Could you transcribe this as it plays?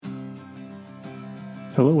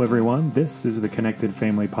Hello, everyone. This is the Connected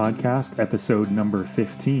Family Podcast, episode number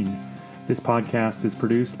 15. This podcast is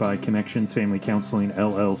produced by Connections Family Counseling,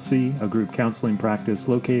 LLC, a group counseling practice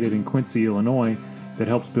located in Quincy, Illinois, that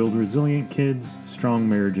helps build resilient kids, strong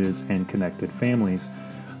marriages, and connected families.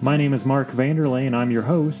 My name is Mark Vanderlei, and I'm your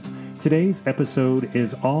host. Today's episode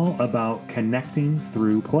is all about connecting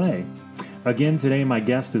through play. Again, today my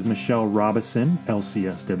guest is Michelle Robison,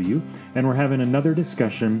 LCSW, and we're having another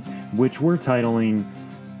discussion, which we're titling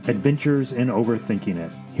Adventures in Overthinking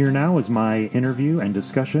It. Here now is my interview and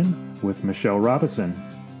discussion with Michelle Robison.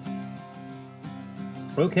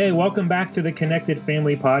 Okay, welcome back to the Connected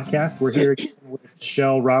Family Podcast. We're here again with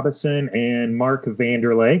Michelle Robison and Mark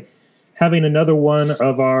Vanderlei, having another one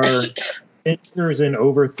of our Adventures in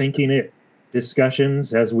Overthinking It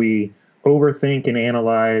discussions as we overthink and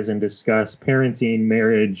analyze and discuss parenting,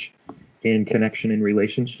 marriage, and connection in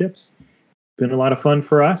relationships. Been a lot of fun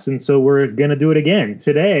for us, and so we're going to do it again.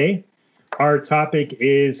 Today, our topic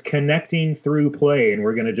is connecting through play, and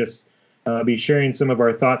we're going to just be sharing some of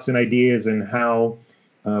our thoughts and ideas and how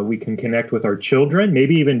we can connect with our children,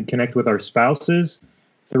 maybe even connect with our spouses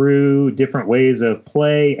through different ways of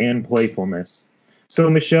play and playfulness.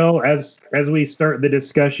 So, Michelle, as we start the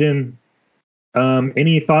discussion,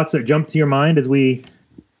 any thoughts that jump to your mind as we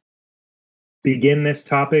begin this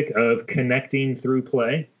topic of connecting through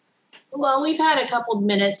play? Well, we've had a couple of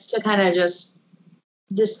minutes to kind of just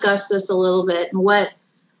discuss this a little bit. And what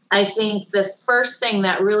I think the first thing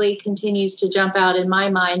that really continues to jump out in my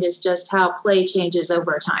mind is just how play changes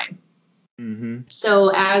over time. Mm-hmm.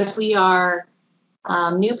 So as we are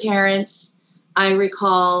new parents, I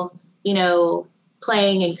recall,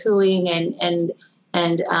 playing and cooing and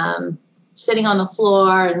sitting on the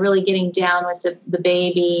floor and really getting down with the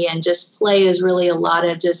baby, and just play is really a lot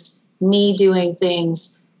of just me doing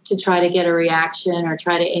things to try to get a reaction or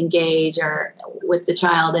try to engage or with the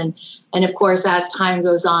child. And of course, as time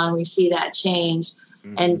goes on, we see that change.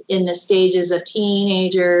 Mm-hmm. And in the stages of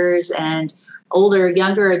teenagers and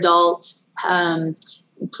younger adults,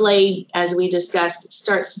 play, as we discussed,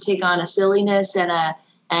 starts to take on a silliness and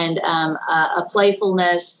a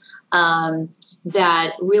playfulness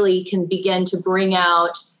that really can begin to bring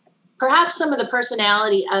out perhaps some of the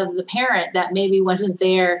personality of the parent that maybe wasn't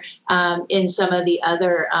there in some of the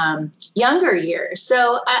other younger years.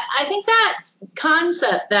 So I think that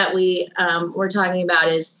concept that we're talking about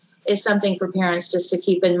is something for parents just to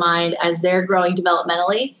keep in mind as they're growing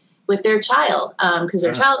developmentally with their child, because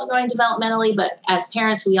their child's growing developmentally, but as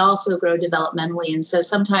parents, we also grow developmentally. And so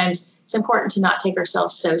sometimes it's important to not take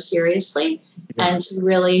ourselves so seriously and to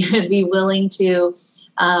really be willing to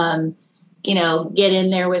get in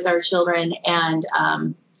there with our children and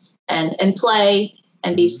play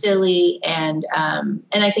and be silly. And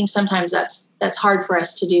I think sometimes that's hard for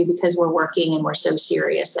us to do because we're working and we're so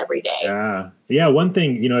serious every day. Yeah. One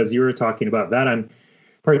thing, as you were talking about that,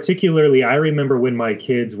 I remember when my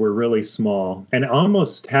kids were really small and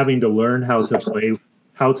almost having to learn how to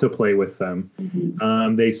play with them.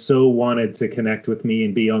 Mm-hmm. They so wanted to connect with me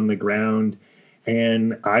and be on the ground.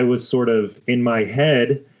 And I was sort of in my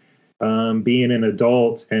head, being an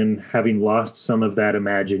adult and having lost some of that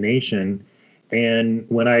imagination. And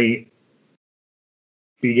when I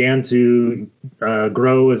began to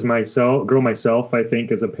grow myself, I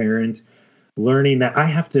think, as a parent, learning that I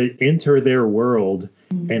have to enter their world,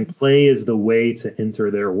 mm-hmm. and play is the way to enter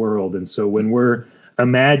their world. And so when we're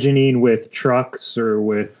imagining with trucks or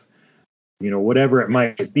with, whatever it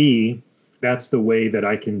might be, that's the way that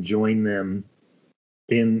I can join them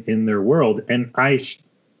in their world. And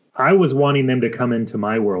I was wanting them to come into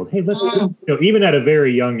my world. Hey, let's, even at a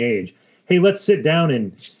very young age, hey, let's sit down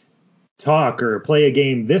and talk or play a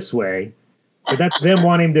game this way. But that's them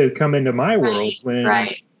wanting to come into my world when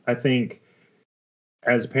I think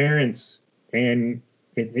as parents, and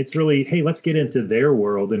it's really, hey, let's get into their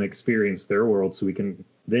world and experience their world so we can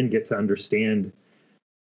then get to understand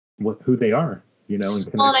who they are, and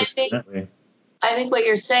connect with them that way. I think what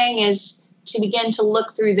you're saying is to begin to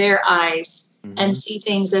look through their eyes, mm-hmm. and see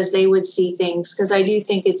things as they would see things. Because I do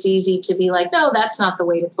think it's easy to be like, no, that's not the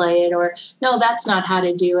way to play it, or no, that's not how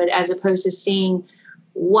to do it, as opposed to seeing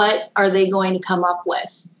what are they going to come up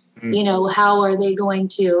with. Mm-hmm. How are they going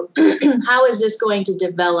to, how is this going to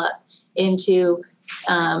develop into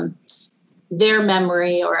their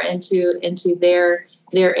memory or into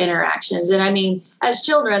their interactions. And as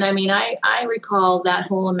children, I recall that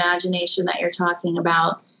whole imagination that you're talking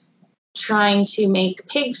about, trying to make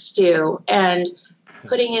pig stew and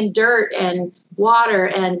putting in dirt and water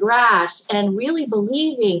and grass, and really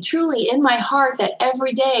believing truly in my heart that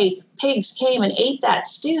every day pigs came and ate that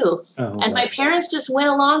stew. And my parents just went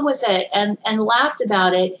along with it and laughed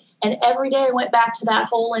about it. And every day I went back to that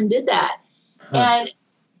hole and did that. And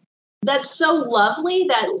that's so lovely,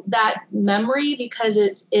 that memory,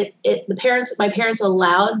 because my parents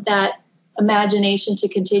allowed that imagination to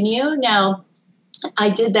continue. Now, I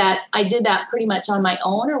did that pretty much on my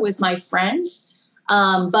own or with my friends.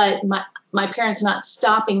 But my parents not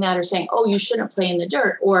stopping that or saying, oh, you shouldn't play in the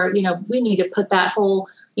dirt, or, we need to put that hole,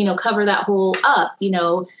 cover that hole up,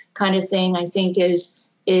 kind of thing, I think is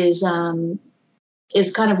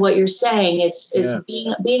kind of what you're saying. It's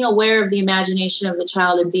being aware of the imagination of the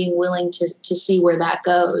child and being willing to see where that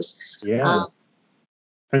goes. Yeah.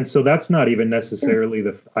 And so that's not even necessarily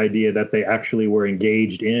the idea that they actually were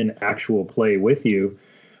engaged in actual play with you,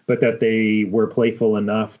 but that they were playful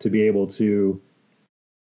enough to be able to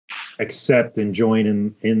accept and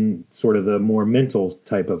join in sort of the more mental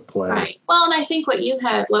type of play. Right. Well, and I think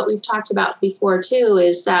what we've talked about before too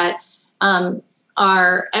is that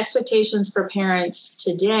our expectations for parents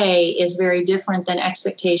today is very different than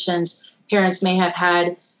expectations parents may have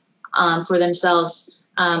had for themselves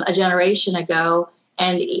a generation ago.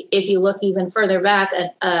 And if you look even further back,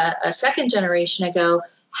 a second generation ago,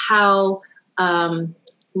 how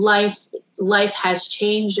life has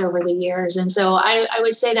changed over the years. And so I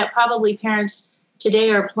would say that probably parents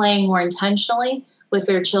today are playing more intentionally with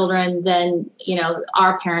their children than,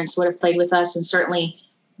 our parents would have played with us, and certainly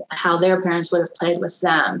how their parents would have played with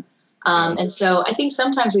them. And so I think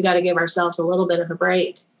sometimes we got to give ourselves a little bit of a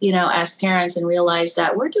break, as parents, and realize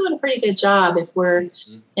that we're doing a pretty good job if we're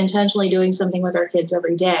intentionally doing something with our kids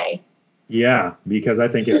every day. Yeah, because I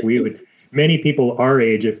think many people our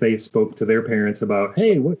age, if they spoke to their parents about,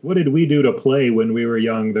 hey, what did we do to play when we were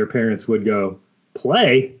young? Their parents would go,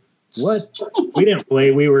 play? What? We didn't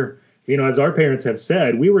play. We were, as our parents have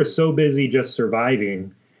said, we were so busy just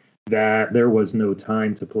surviving that there was no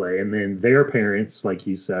time to play. And then their parents, like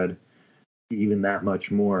you said, even that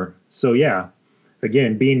much more. So yeah,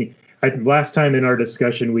 again, last time in our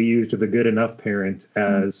discussion, we used the good enough parent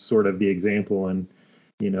as sort of the example, and,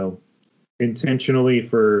 intentionally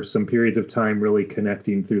for some periods of time, really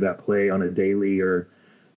connecting through that play on a daily or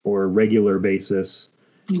regular basis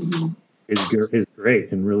is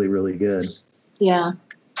great and really, really good. Yeah.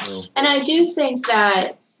 So. And I do think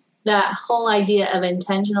that whole idea of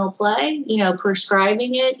intentional play,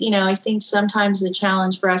 prescribing it, I think sometimes the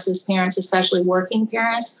challenge for us as parents, especially working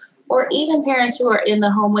parents, or even parents who are in the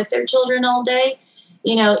home with their children all day,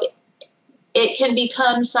 it can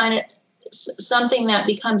become something that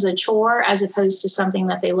becomes a chore as opposed to something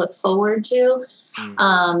that they look forward to,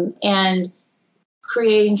 and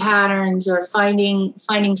creating patterns or finding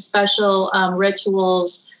special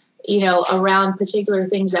rituals, around particular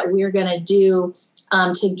things that we're going to do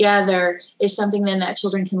together is something then that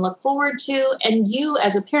children can look forward to, and you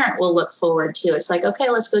as a parent will look forward to. It's like, okay,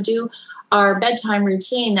 let's go do our bedtime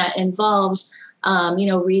routine that involves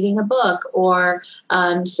reading a book or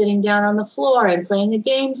sitting down on the floor and playing a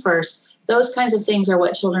game first. Those kinds of things are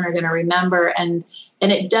what children are going to remember, and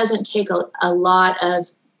it doesn't take a lot of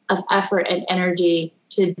effort and energy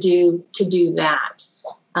to do that.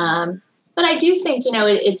 But I do think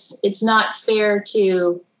it's not fair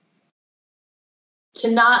to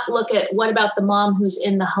not look at what about the mom who's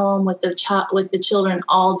in the home with the children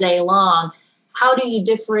all day long. How do you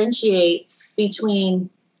differentiate between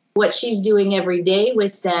what she's doing every day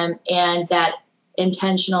with them and that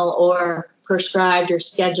intentional or prescribed or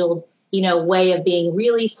scheduled, way of being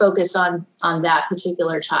really focused on that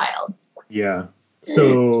particular child? Yeah.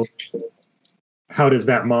 So how does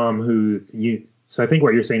that mom so I think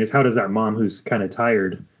what you're saying is, how does that mom who's kind of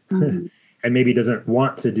tired and maybe doesn't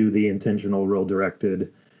want to do the intentional, real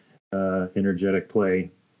directed, energetic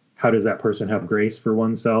play, how does that person have grace for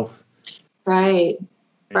oneself? Right.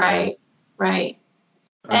 And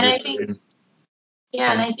I think,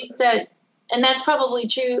 and I think and that's probably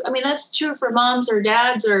true. I mean, that's true for moms or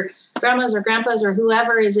dads or grandmas or grandpas or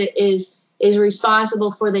whoever is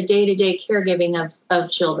responsible for the day-to-day caregiving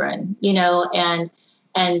of children,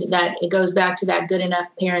 and that it goes back to that good enough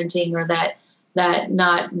parenting, or that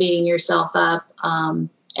not beating yourself up,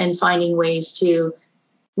 and finding ways to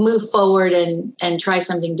move forward and try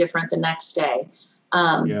something different the next day.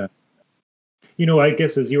 I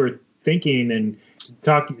guess as you were thinking and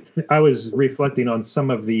talking, I was reflecting on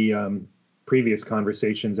some of the previous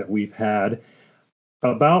conversations that we've had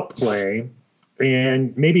about play,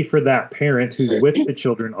 and maybe for that parent who's with the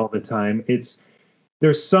children all the time,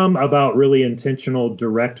 there's some about really intentional,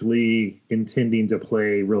 directly intending to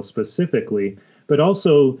play real specifically, but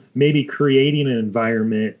also maybe creating an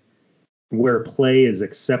environment where play is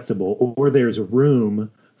acceptable or there's room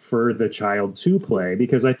for the child to play.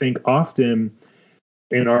 Because I think often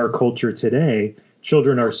in our culture today,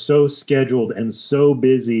 children are so scheduled and so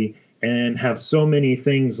busy and have so many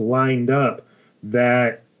things lined up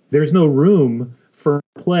that there's no room for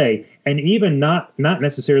play. And even not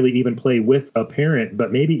necessarily even play with a parent,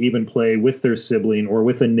 but maybe even play with their sibling or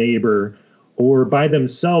with a neighbor or by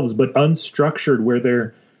themselves, but unstructured,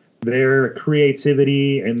 where their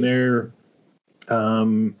creativity and their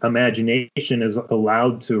imagination is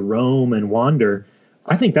allowed to roam and wander.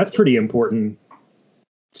 I think that's pretty important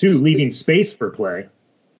too, leaving space for play.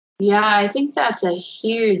 Yeah, I think that's a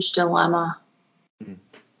huge dilemma.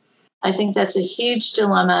 I think that's a huge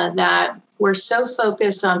dilemma, that we're so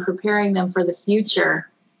focused on preparing them for the future,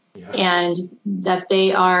 and that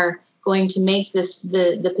they are going to make this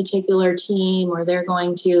the particular team, or they're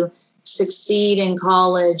going to succeed in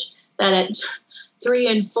college, that at 3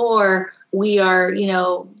 and 4, we are,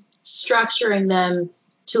 structuring them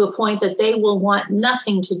to a point that they will want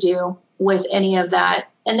nothing to do with any of that.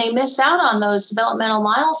 And they miss out on those developmental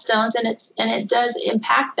milestones, and it does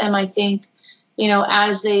impact them, I think,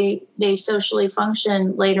 as they socially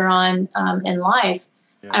function later on in life.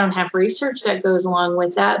 Yeah. I don't have research that goes along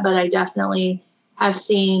with that, but I definitely have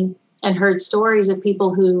seen and heard stories of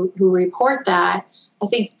people who report that. I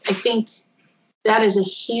think that is a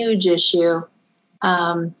huge issue.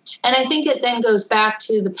 And I think it then goes back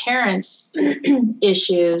to the parents'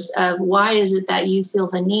 issues of, why is it that you feel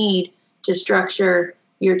the need to structure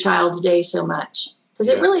your child's day so much? Because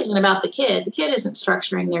it really isn't about the kid. The kid isn't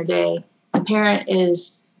structuring their day. The parent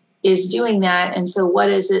is doing that. And so what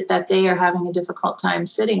is it that they are having a difficult time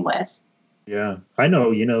sitting with? Yeah, I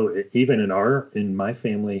know, even in my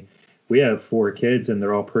family, we have 4 kids and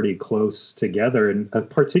they're all pretty close together. And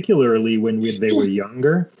particularly when they were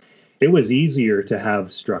younger, it was easier to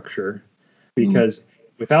have structure, because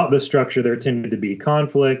without the structure, there tended to be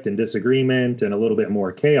conflict and disagreement and a little bit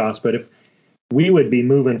more chaos. But if we would be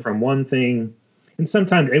moving from one thing, and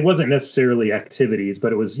sometimes it wasn't necessarily activities,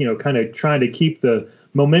 but it was, kind of trying to keep the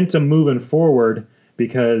momentum moving forward,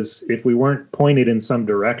 because if we weren't pointed in some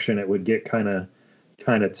direction, it would get kind of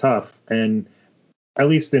tough. And at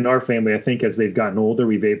least in our family, I think as they've gotten older,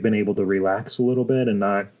 we've been able to relax a little bit and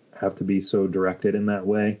not have to be so directed in that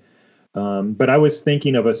way. But I was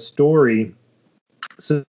thinking of a story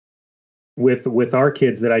with our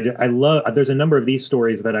kids that I love. There's a number of these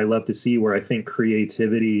stories that I love to see, where I think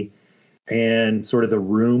creativity and sort of the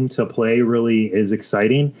room to play really is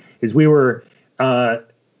exciting. Is we were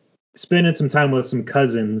spending some time with some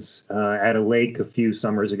cousins at a lake a few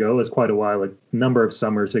summers ago. It was quite a while, a number of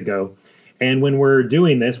summers ago. And when we're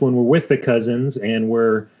doing this, when we're with the cousins and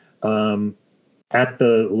we're at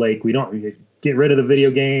the lake, we don't get rid of the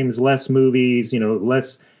video games, less movies,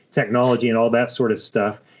 less technology and all that sort of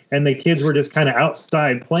stuff. And the kids were just kind of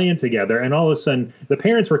outside playing together. And all of a sudden, the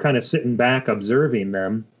parents were kind of sitting back observing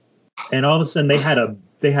them. And all of a sudden, they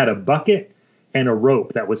had a bucket and a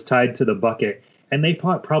rope that was tied to the bucket. And they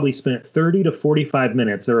probably spent 30 to 45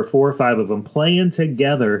 minutes. There were 4 or 5 of them playing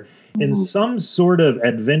together in some sort of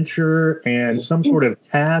adventure and some sort of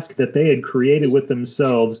task that they had created with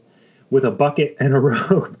themselves, with a bucket and a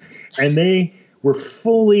rope. And they were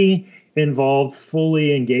fully involved,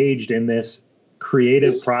 fully engaged in this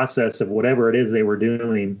creative process of whatever it is they were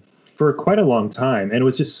doing for quite a long time. And it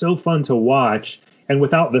was just so fun to watch. And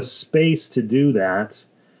without the space to do that,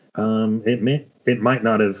 it might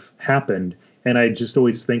not have happened. And I just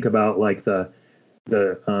always think about like the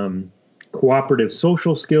cooperative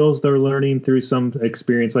social skills they're learning through some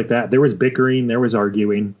experience like that. There was bickering, there was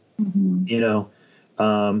arguing,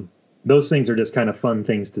 those things are just kind of fun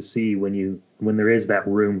things to see when there is that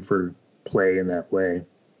room for play in that way.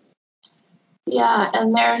 Yeah,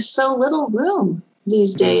 and there's so little room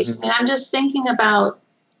these days. I mean, I'm just thinking about,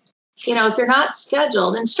 if you're not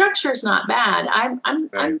scheduled, and structure's not bad.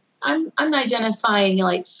 I'm identifying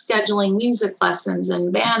like scheduling music lessons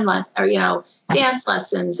and band dance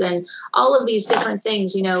lessons and all of these different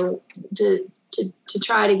things, to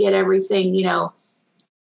try to get everything,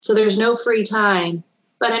 so there's no free time.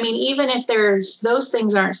 But I mean, even if those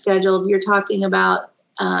things aren't scheduled, you're talking about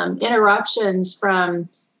interruptions from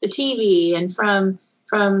the TV and from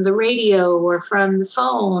the radio or from the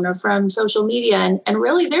phone or from social media. And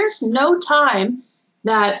really, there's no time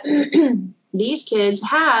that these kids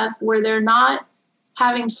have where they're not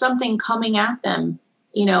having something coming at them,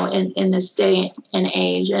 in this day and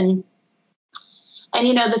age. And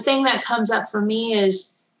the thing that comes up for me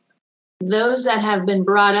is those that have been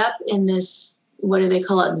brought up in this what do they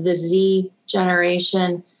call it? The Z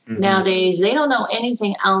generation nowadays. They don't know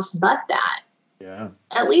anything else but that. Yeah.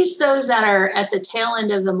 At least those that are at the tail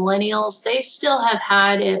end of the millennials, they still have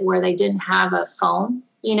had it where they didn't have a phone.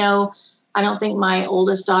 You know, I don't think my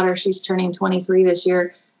oldest daughter, she's turning 23 this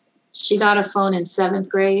year, she got a phone in 7th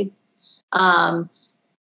grade. And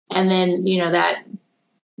then, you know, that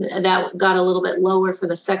got a little bit lower for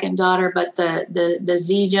the second daughter, but the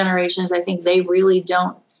Z generations, I think they really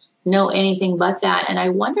don't know anything but that. And I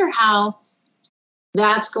wonder how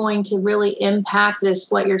that's going to really impact this,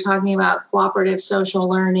 what you're talking about, cooperative social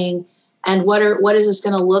learning, and what is this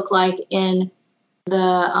going to look like in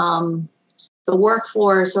the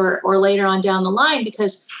workforce or later on down the line?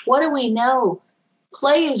 Because what do we know?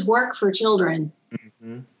 Play is work for children,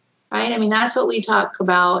 right? I mean, that's what we talk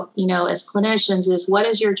about, you know, as clinicians, is what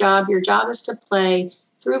is your job? Your job is to play.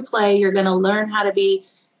 Through play, you're going to learn how to be,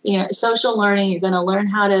 you know, social learning. You're going to learn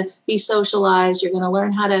how to be socialized. You're going to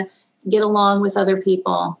learn how to get along with other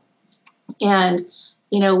people. And,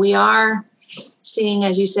 you know, we are seeing,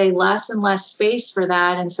 as you say, less and less space for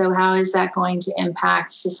that. And so how is that going to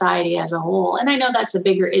impact society as a whole? And I know that's a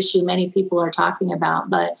bigger issue many people are talking about,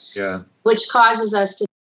 but which causes us to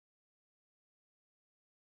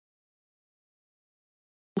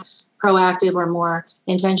proactive or more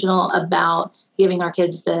intentional about giving our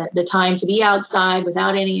kids the time to be outside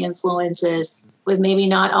without any influences, with maybe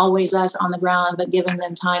not always us on the ground, but giving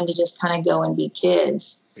them time to just kind of go and be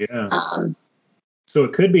kids. So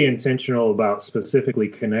it could be intentional about specifically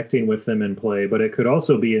connecting with them in play, but it could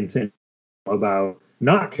also be intentional about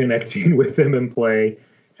not connecting with them in play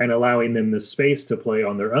and allowing them the space to play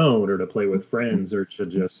on their own, or to play with friends, or to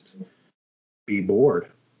just be bored.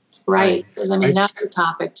 Right. Because I mean, that's a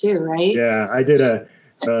topic too, right? Yeah. I did a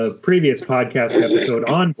previous podcast episode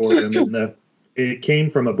on boredom, and it came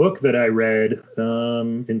from a book that I read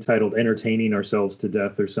entitled Entertaining Ourselves to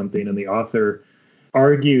Death or something. And the author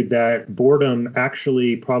argued that boredom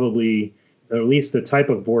actually probably, or at least the type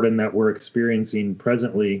of boredom that we're experiencing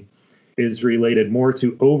presently, is related more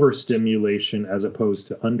to overstimulation as opposed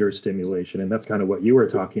to understimulation. And that's kind of what you were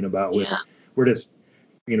talking about with, we're just,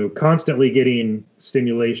 you know, constantly getting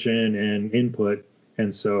stimulation and input.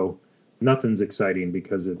 And so nothing's exciting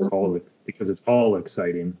because it's all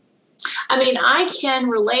exciting. I mean, I can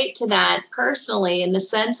relate to that personally, in the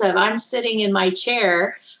sense of I'm sitting in my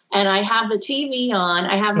chair and I have the TV on.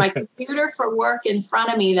 I have my computer for work in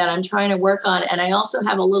front of me that I'm trying to work on. And I also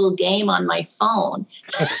have a little game on my phone.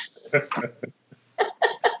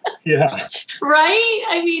 Yeah. Right?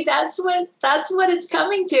 I mean, that's what it's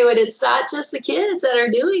coming to. And it's not just the kids that are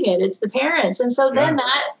doing it. It's the parents. And so then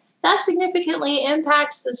that significantly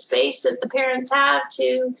impacts the space that the parents have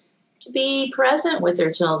to be present with their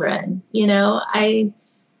children. You know, I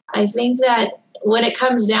think that what it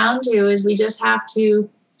comes down to is we just have to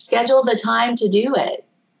schedule the time to do it,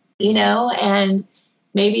 you know, and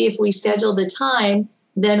maybe if we schedule the time,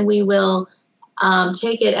 then we will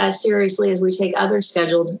take it as seriously as we take other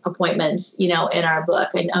scheduled appointments, you know, in our book.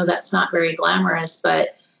 I know that's not very glamorous,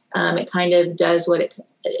 but it kind of does what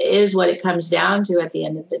it comes down to at the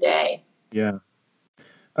end of the day. Yeah.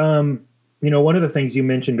 You know, one of the things you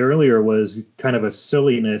mentioned earlier was kind of a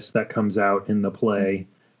silliness that comes out in the play,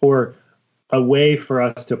 or a way for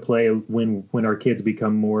us to play when our kids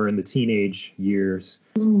become more in the teenage years,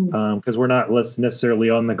 because we're not necessarily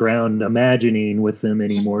on the ground imagining with them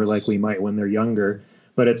anymore like we might when they're younger,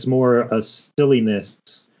 but it's more a silliness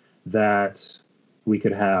that we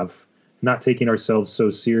could have, not taking ourselves so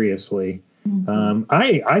seriously.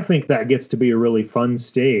 I think that gets to be a really fun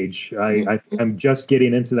stage. I'm just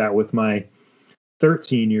getting into that with my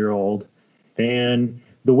 13-year-old, and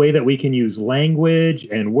the way that we can use language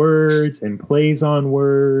and words and plays on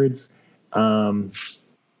words.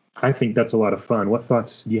 I think that's a lot of fun. What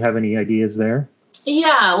thoughts? Do you have any ideas there?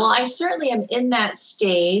 Yeah, well, I certainly am in that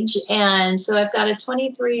stage. And so I've got a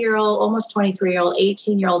 23-year-old, almost 23-year-old,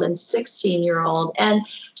 18-year-old, and 16-year-old. And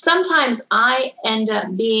sometimes I end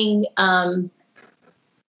up being the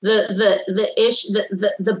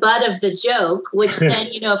butt of the joke, which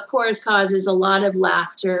then, you know, of course, causes a lot of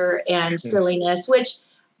laughter and silliness, which,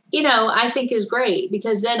 you know, I think is great,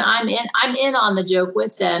 because then I'm in on the joke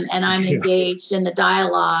with them, and I'm engaged in the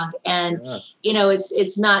dialogue, and you know,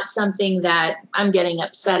 it's not something that I'm getting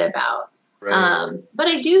upset about. Right. But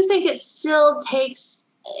I do think it still takes.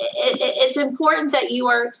 It's important that you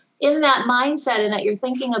are in that mindset and that you're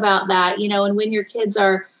thinking about that, you know, and when your kids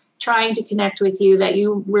are trying to connect with you, that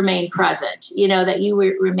you remain present, you know, that you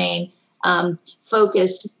remain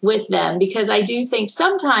focused with them, because I do think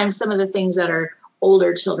sometimes some of the things that are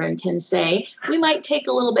older children can say, we might take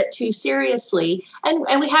a little bit too seriously. And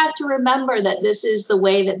we have to remember that this is the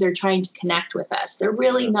way that they're trying to connect with us. They're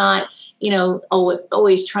really not,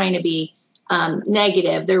 always trying to be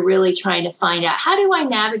negative. They're really trying to find out, how do I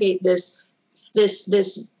navigate this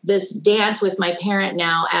dance with my parent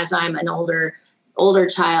now as I'm an older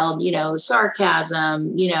child,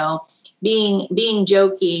 sarcasm, being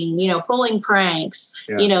joking, pulling pranks,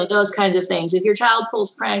 those kinds of things. If your child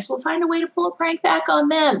pulls pranks, we'll find a way to pull a prank back on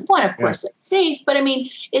them. One, of course, it's safe, but I mean,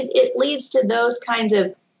 it leads to those kinds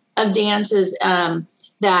of dances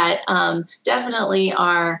that definitely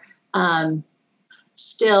are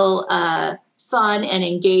still fun and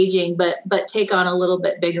engaging, but take on a little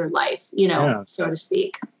bit bigger life, so to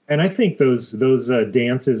speak. And I think those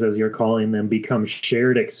dances, as you're calling them, become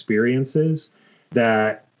shared experiences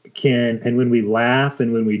that and when we laugh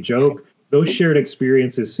and when we joke, those shared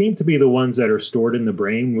experiences seem to be the ones that are stored in the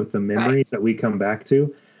brain with the memories that we come back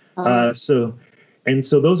to. So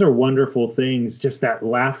those are wonderful things, just that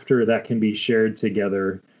laughter that can be shared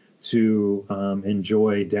together to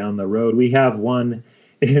enjoy down the road. We have one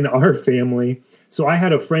in our family. So I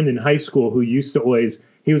had a friend in high school who used to always,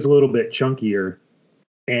 he was a little bit chunkier,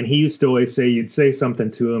 and he used to always say, you'd say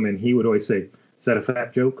something to him and he would always say, is that a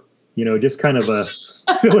fat joke? Just kind of a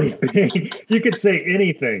silly thing. You could say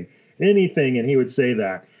anything, and he would say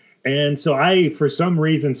that. And so I, for some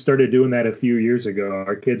reason, started doing that a few years ago.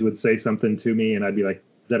 Our kids would say something to me and I'd be like,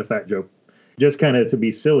 is that a fat joke? Just kind of to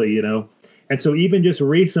be silly, And so even just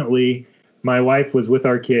recently, my wife was with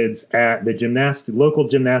our kids at the local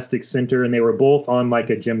gymnastics center, and they were both on like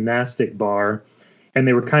a gymnastic bar, and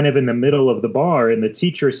they were kind of in the middle of the bar. And the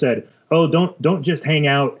teacher said, oh, don't just hang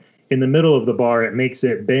out in the middle of the bar. It makes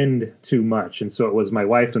it bend too much. And so it was my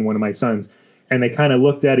wife and one of my sons, and they kind of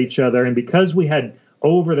looked at each other. And because we had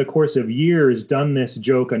over the course of years done this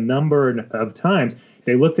joke a number of times,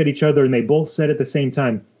 they looked at each other and they both said at the same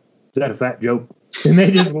time, is that a fat joke? And they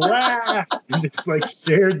just laughed and just like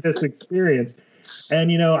shared this experience. And,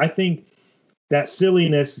 I think that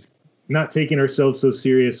silliness, not taking ourselves so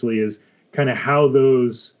seriously, is kind of how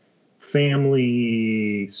those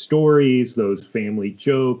family stories, those family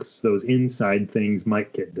jokes, those inside things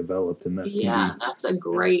might get developed. And that's a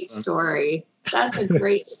great story. That's a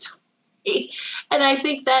great story. And I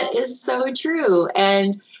think that is so true.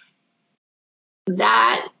 And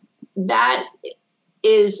that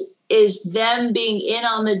is them being in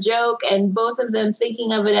on the joke and both of them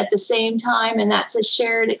thinking of it at the same time. And that's a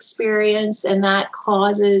shared experience, and that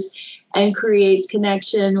causes and creates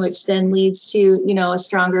connection, which then leads to, a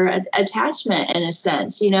stronger attachment in a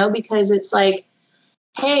sense, because it's like,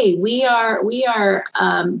 hey, we are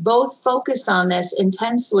both focused on this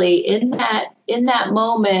intensely in that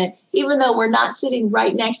moment, even though we're not sitting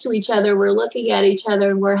right next to each other, we're looking at each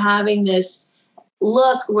other and we're having this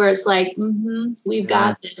look where it's like, we've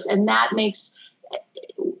got this. And that makes,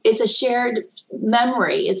 it's a shared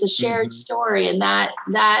memory. It's a shared story. And that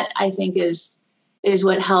I think is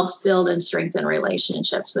what helps build and strengthen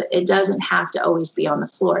relationships. But it doesn't have to always be on the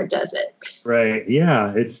floor, does it? Right.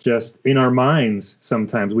 Yeah. It's just in our minds.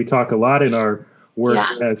 Sometimes we talk a lot in our work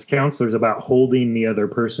as counselors about holding the other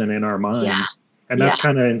person in our mind. Yeah. And that's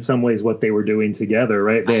kind of in some ways what they were doing together,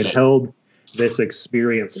 right? They had held this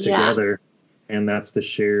experience together. And that's the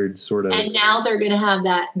shared sort of. And now they're going to have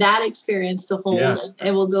that experience to hold, and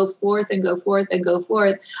it will go forth and go forth and go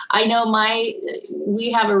forth. I know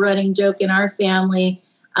we have a running joke in our family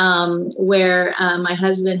where my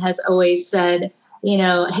husband has always said,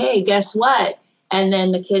 hey, guess what? And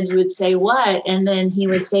then the kids would say, what? And then he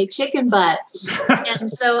would say chicken butt. And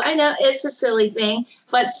so I know it's a silly thing,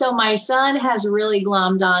 but so my son has really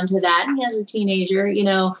glommed onto that, and he has a teenager,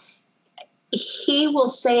 he will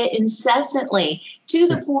say it incessantly to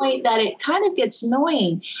the point that it kind of gets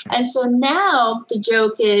annoying. And so now the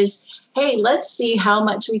joke is, hey, let's see how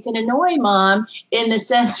much we can annoy mom in the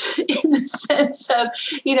sense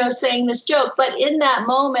of, saying this joke. But in that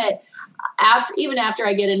moment, even after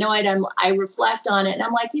I get annoyed, I reflect on it and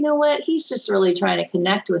I'm like, you know what? He's just really trying to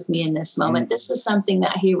connect with me in this moment. This is something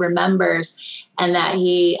that he remembers and that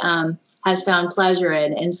he has found pleasure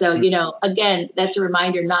in. And so, again, that's a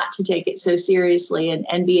reminder not to take it so seriously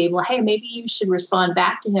and be able, hey, maybe you should respond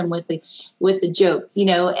back to him with the joke,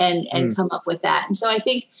 and come up with that. And so I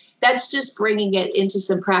think that's just bringing it into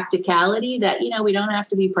some practicality that, we don't have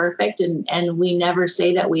to be perfect and we never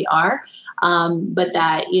say that we are, but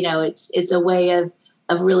that, it's a way of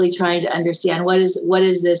really trying to understand what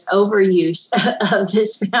is this overuse of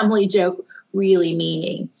this family joke really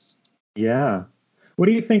meaning. Yeah. What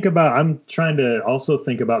do you think about, I'm trying to also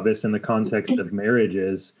think about this in the context of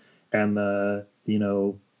marriages and the,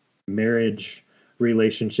 marriage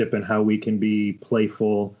relationship and how we can be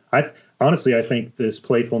playful. Honestly, I think this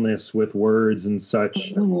playfulness with words and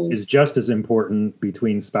such is just as important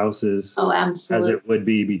between spouses as it would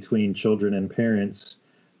be between children and parents.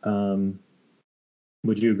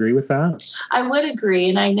 Would you agree with that? I would agree.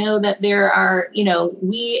 And I know that there are,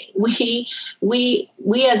 we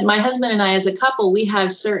as my husband and I, as a couple, we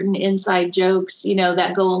have certain inside jokes,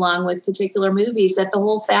 that go along with particular movies that the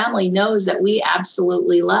whole family knows that we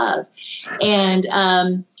absolutely love. And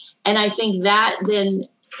I think that then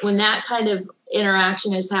when that kind of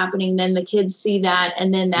interaction is happening, then the kids see that.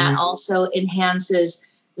 And then that also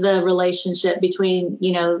enhances the relationship between,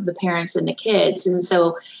 the parents and the kids. And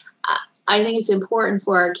so I think it's important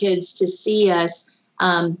for our kids to see us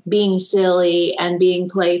being silly and being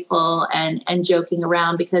playful and joking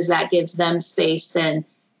around, because that gives them space then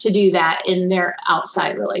to do that in their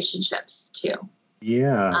outside relationships too.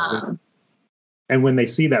 Yeah. And when they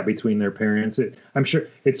see that between their parents, I'm sure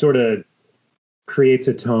it sort of creates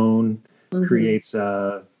a tone, creates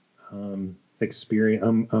a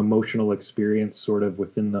emotional experience sort of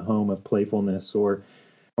within the home of playfulness or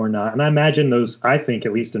not. And I imagine I think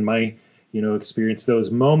at least in my experience, those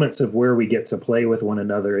moments of where we get to play with one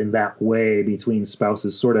another in that way between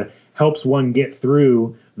spouses sort of helps one get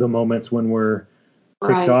through the moments when we're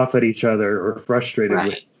ticked off at each other or frustrated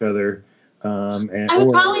with each other or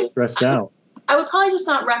stressed out. I would probably just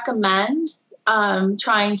not recommend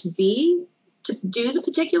trying to do the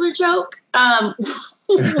particular joke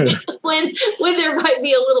when there might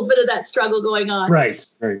be a little bit of that struggle going on. Right.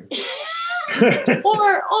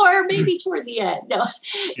 or maybe toward the end. No,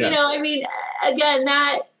 again,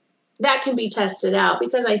 that can be tested out,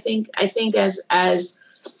 because I think as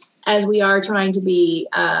we are trying to be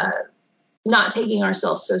not taking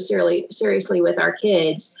ourselves so seriously with our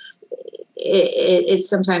kids, it's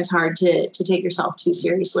sometimes hard to take yourself too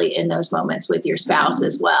seriously in those moments with your spouse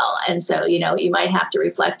as well. And so, you might have to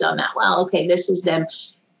reflect on that. Well, okay, this is them,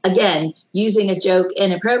 again, using a joke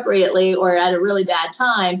inappropriately or at a really bad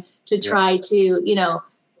time to try to,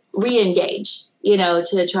 re-engage,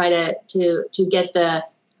 to try to get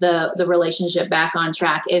the relationship back on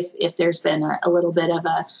track if there's been a little bit of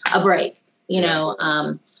a break,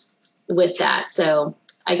 with that. So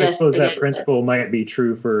I suppose that principle might be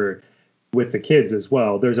true with the kids as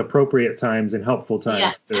well. There's appropriate times and helpful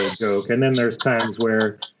times to joke. And then there's times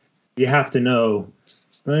where you have to know,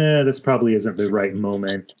 this probably isn't the right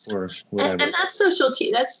moment or whatever. And that's social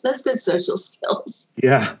key. That's good social skills.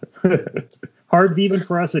 Yeah. Hard even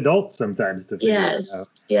for us adults sometimes to figure out.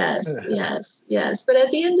 Yes. But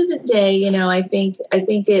at the end of the day, I think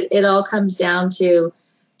it all comes down to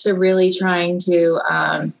really trying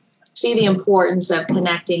to see the importance of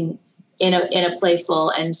connecting in a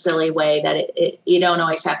playful and silly way, that you don't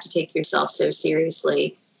always have to take yourself so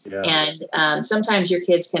seriously. Yeah. And sometimes your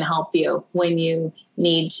kids can help you when you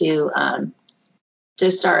need to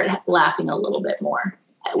just start laughing a little bit more,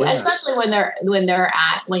 especially when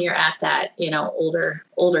you're at that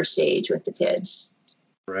older stage with the kids.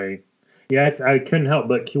 Right. Yeah, I couldn't help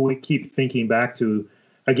but we keep thinking back to,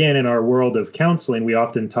 again, in our world of counseling, we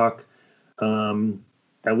often talk,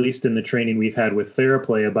 at least in the training we've had with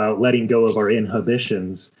TheraPlay, about letting go of our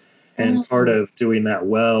inhibitions. And part of doing that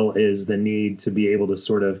well is the need to be able to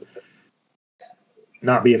sort of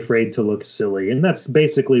not be afraid to look silly. And that's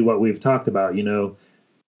basically what we've talked about,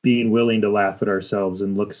 being willing to laugh at ourselves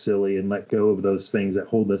and look silly and let go of those things that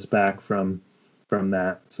hold us back from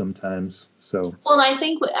that sometimes. So, well, I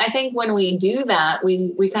think when we do that,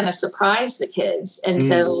 we kind of surprise the kids. And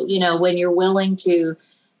so, when you're willing to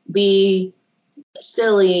be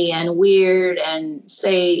silly and weird and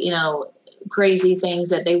say, crazy things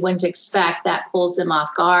that they wouldn't expect, that pulls them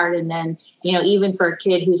off guard. And then, even for a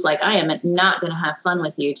kid who's like, I am not going to have fun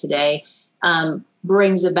with you today,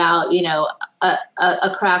 brings about,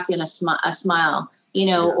 a crack in a smile,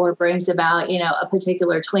 or brings about, a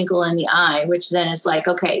particular twinkle in the eye, which then is like,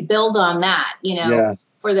 okay, build on that,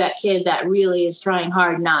 for that kid that really is trying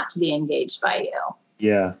hard not to be engaged by you.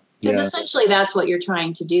 Yeah. Because essentially that's what you're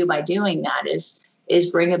trying to do by doing that is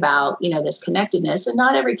bring about, this connectedness. And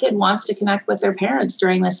not every kid wants to connect with their parents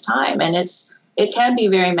during this time. And it can be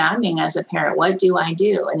very maddening as a parent. What do I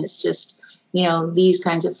do? And it's just, these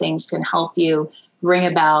kinds of things can help you bring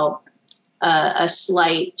about a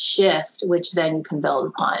slight shift, which then you can build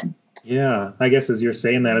upon. Yeah. I guess as you're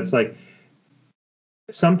saying that, it's like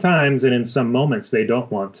sometimes and in some moments they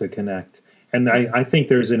don't want to connect. And I think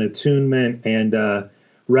there's an attunement and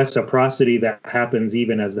reciprocity that happens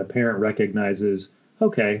even as the parent recognizes,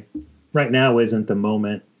 okay, right now isn't the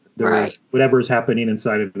moment. Whatever's happening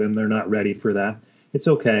inside of them, they're not ready for that. It's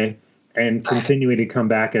okay. and continuing to come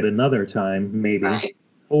back at another time, maybe,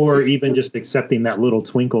 or even just accepting that little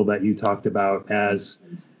twinkle that you talked about as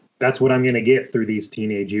that's what I'm going to get through these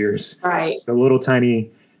teenage years. Right. A little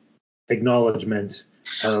tiny acknowledgement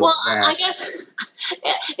of that. I guess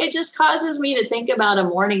it just causes me to think about a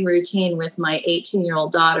morning routine with my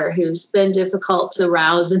 18-year-old daughter, who's been difficult to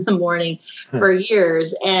rouse in the morning for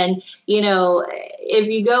years. And, if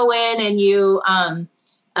you go in and you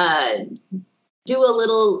do a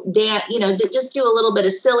little dance, just do a little bit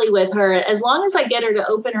of silly with her, as long as I get her to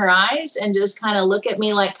open her eyes and just kind of look at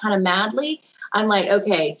me like kind of madly, I'm like,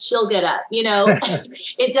 okay, she'll get up,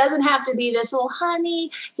 It doesn't have to be this, well, honey,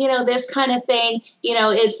 this kind of thing,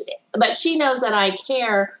 but she knows that I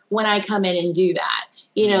care when I come in and do that,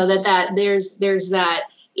 that there's that,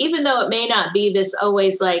 even though it may not be this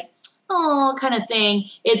always like, oh, kind of thing,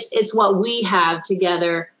 it's what we have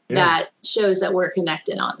together that shows that we're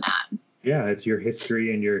connected on that. Yeah. It's your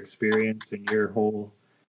history and your experience and your all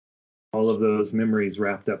of those memories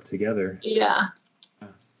wrapped up together. Yeah.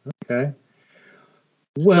 Okay.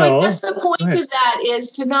 Well, so I guess the point of that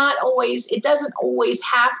is to it doesn't always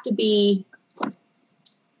have to be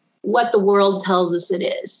what the world tells us it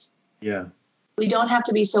is. Yeah. We don't have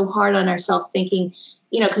to be so hard on ourselves thinking,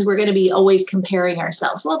 because we're going to be always comparing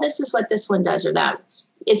ourselves. Well, this is what this one does or that.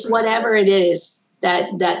 It's whatever it is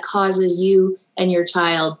that causes you and your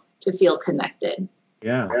child to feel connected.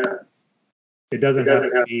 Yeah. It doesn't have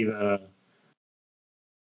to be the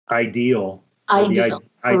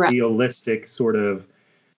idealistic sort of,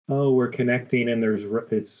 oh, we're connecting and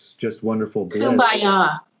it's just wonderful bliss.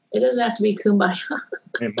 Kumbaya. It doesn't have to be kumbaya.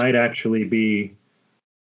 It might actually be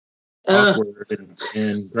awkward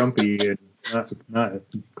and grumpy and not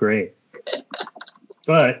great.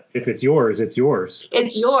 But if it's yours, it's yours.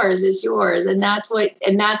 It's yours. And that's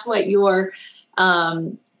what your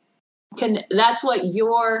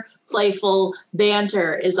playful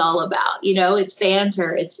banter is all about. It's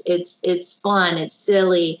banter. It's fun. It's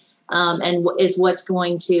silly. And is what's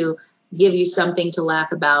going to give you something to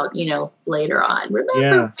laugh about, later on.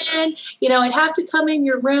 Remember when, I'd have to come in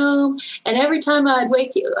your room and every time I would,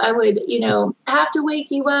 have to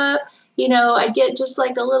wake you up, I'd get just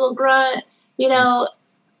like a little grunt,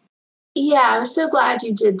 I was so glad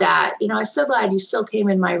you did that. I was so glad you still came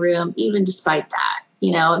in my room, even despite that.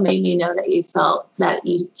 It made me know that you felt that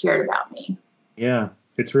you cared about me. Yeah.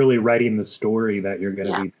 It's really writing the story that you're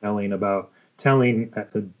going to be telling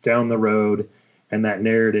down the road, and that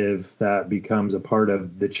narrative that becomes a part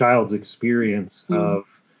of the child's experience of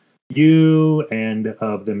you and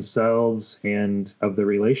of themselves and of the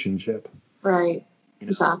relationship. Right.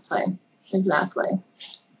 Exactly.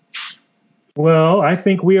 Well, I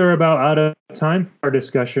think we are about out of time for our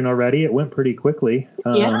discussion already. It went pretty quickly.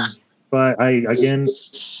 But I, again,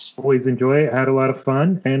 always enjoy it. Had a lot of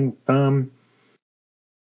fun. And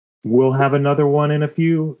we'll have another one in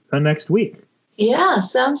next week. Yeah,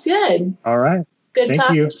 sounds good. All right. Good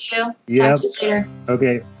talking to you. Yep. Talk to you later.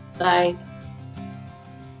 Okay. Bye.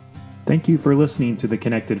 Thank you for listening to the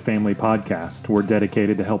Connected Family Podcast. We're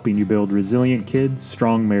dedicated to helping you build resilient kids,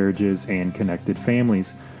 strong marriages, and connected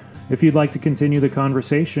families. If you'd like to continue the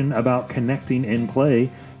conversation about connecting in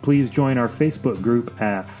play, please join our Facebook group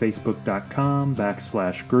at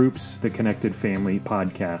facebook.com/groups, the Connected Family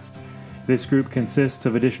Podcast. This group consists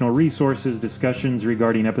of additional resources, discussions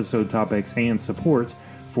regarding episode topics, and support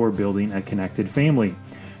for building a connected family.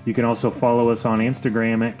 You can also follow us on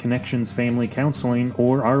Instagram at Connections Family Counseling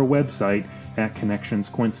or our website at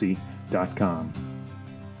connectionsquincy.com.